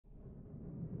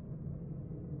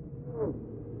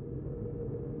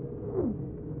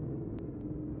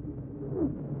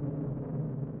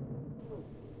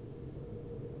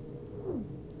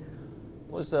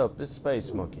What's up? It's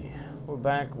Space Monkey. We're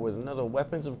back with another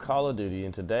Weapons of Call of Duty,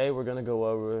 and today we're going to go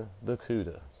over the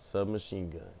kuda submachine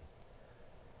gun.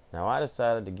 Now, I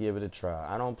decided to give it a try.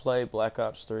 I don't play Black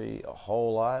Ops 3 a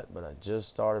whole lot, but I just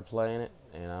started playing it,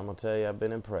 and I'm going to tell you, I've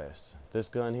been impressed. This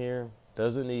gun here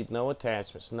doesn't need no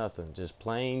attachments, nothing. Just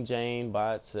plain Jane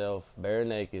by itself, bare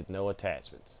naked, no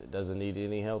attachments. It doesn't need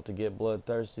any help to get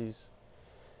bloodthirsties.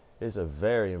 It's a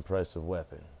very impressive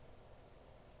weapon.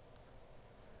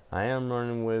 I am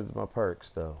running with my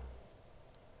perks though.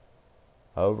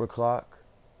 Overclock.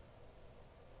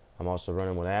 I'm also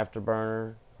running with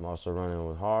afterburner. I'm also running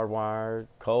with hardwired,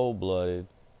 cold-blooded,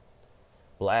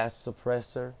 blast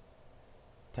suppressor,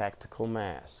 tactical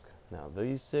mask. Now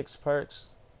these 6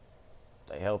 perks,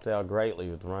 they helped out greatly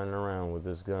with running around with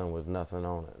this gun with nothing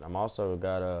on it. I'm also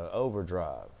got a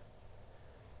overdrive.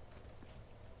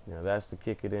 Now that's to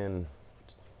kick it in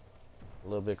a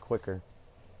little bit quicker.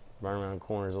 Run around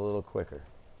corners a little quicker.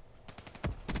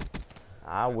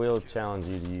 I will challenge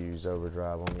you to use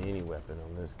overdrive on any weapon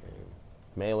on this game.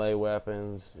 Melee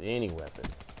weapons, any weapon.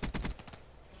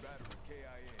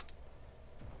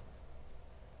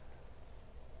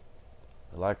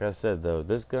 But like I said though,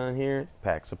 this gun here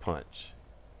packs a punch.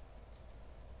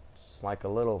 It's like a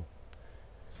little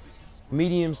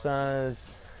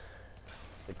medium-sized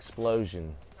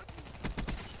explosion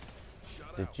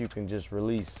that you can just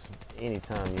release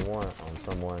anytime you want on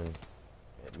someone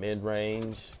at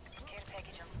mid-range.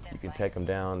 You can take them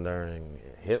down during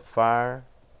hip fire.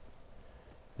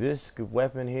 This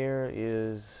weapon here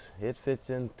it fits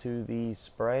into the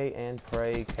spray and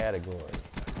pray category,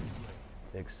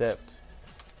 except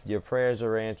your prayers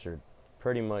are answered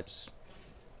pretty much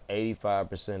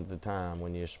 85% of the time.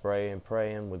 When you're spraying and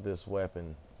praying with this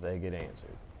weapon, they get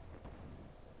answered.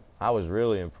 I was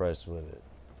really impressed with it.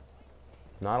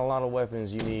 Not a lot of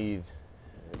weapons you need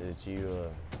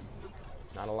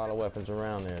not a lot of weapons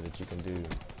around there that you can do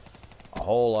a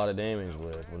whole lot of damage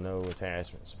with no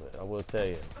attachments. But I will tell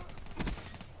you,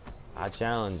 I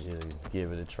challenge you to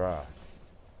give it a try.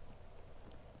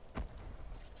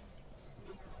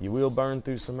 You will burn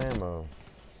through some ammo.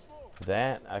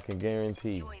 That I can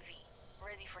guarantee.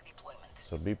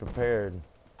 So be prepared.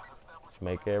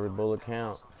 Make every bullet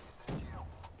count.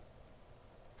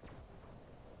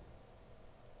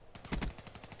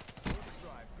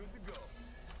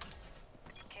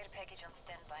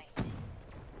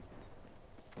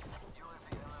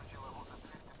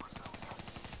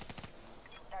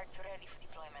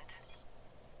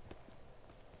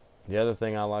 The other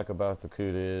thing I like about the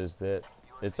kuda is that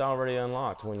it's already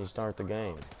unlocked when you start the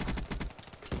game.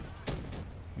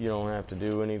 You don't have to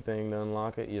do anything to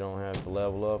unlock it. You don't have to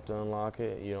level up to unlock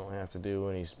it. You don't have to do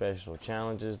any special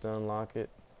challenges to unlock it.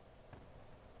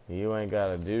 You ain't got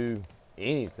to do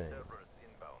anything.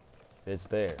 It's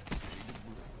there.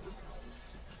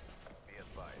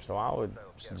 So I would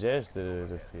suggest that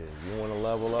if you want to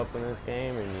level up in this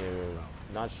game and you're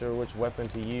not sure which weapon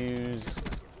to use,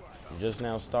 you're just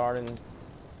now starting,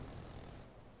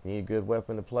 you need a good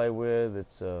weapon to play with.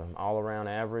 It's all around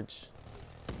average.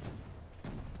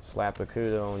 Slap the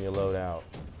kuda on your loadout.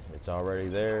 It's already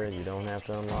there. You don't have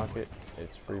to unlock it.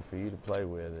 It's free for you to play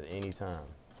with at any time.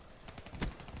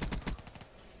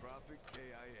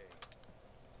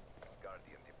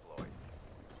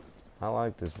 I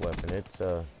like this weapon. It's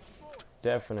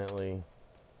definitely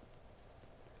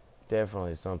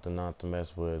something not to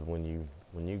mess with when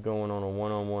you're going on a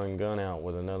one-on-one gun out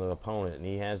with another opponent and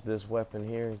he has this weapon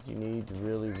here. You need to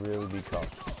really be cautious.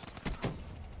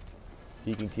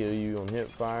 He can kill you on hip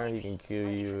fire. He can kill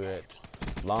you at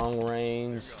long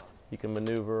range. He can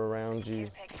maneuver around you.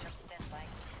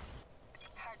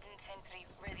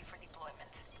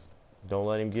 Don't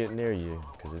let him get near you,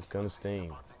 because it's gonna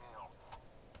sting.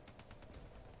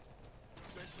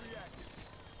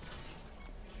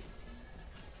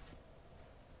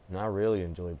 And I really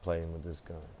enjoy playing with this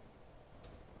gun.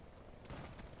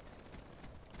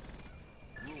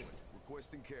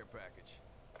 Requesting care package.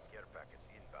 Care package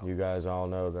inbound. You guys all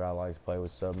know that I like to play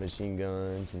with submachine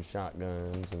guns and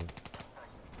shotguns, and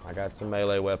I got some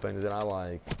melee weapons that I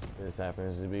like. This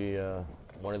happens to be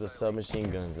one of the submachine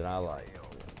guns that I like.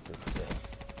 It's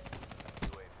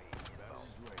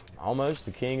almost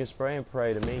the king of spray and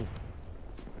pray to me.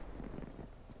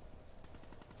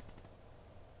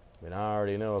 And I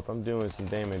already know if I'm doing some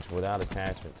damage without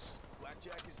attachments,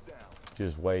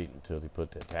 just wait until they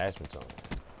put the attachments on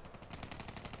it.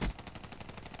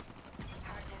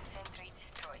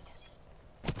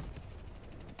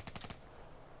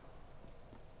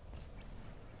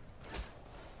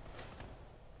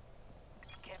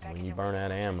 When you burn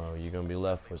out of ammo, you're going to be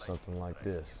left with something like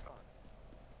this.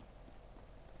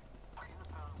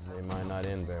 Might not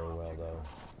end very well though.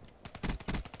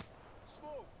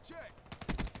 Smoke, check.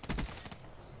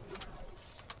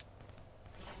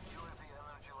 UAV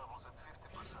energy levels at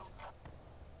 50%.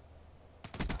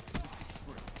 Assisted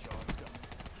sprint charged up.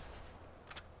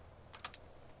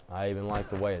 I even like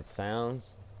the way it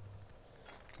sounds.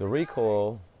 The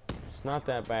recoil, it's not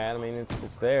that bad. I mean,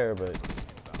 it's there, but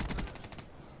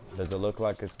does it look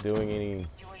like it's doing any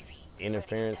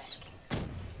interference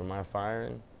from my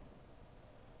firing?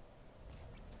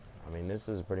 I mean, this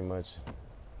is pretty much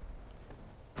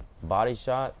body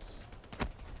shots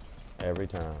every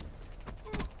time.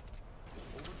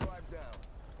 Overdrive down.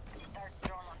 Start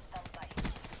drone on standby.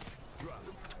 Drop.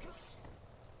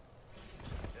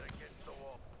 Get against the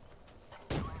wall.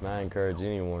 And I encourage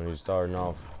anyone who's starting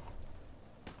off,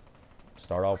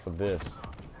 start off with this.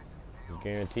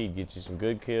 Guaranteed, get you some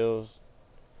good kills,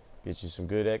 get you some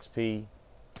good XP,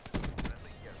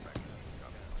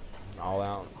 all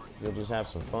out. You'll just have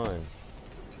some fun,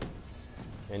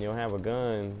 and you'll have a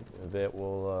gun that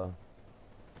will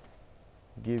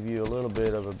give you a little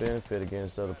bit of a benefit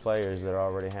against other players that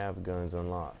already have guns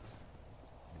unlocked.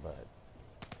 But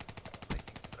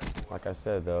like I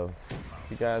said though,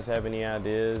 if you guys have any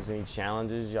ideas, any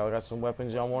challenges, y'all got some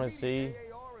weapons y'all want to see,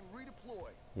 AAR and redeploy.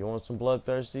 you want some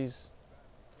bloodthirsties,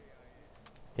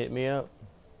 hit me up,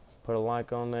 put a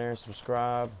like on there,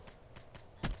 subscribe,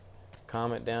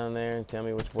 comment down there, and tell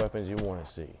me which weapons you want to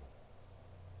see.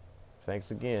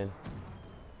 Thanks again.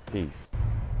 Peace.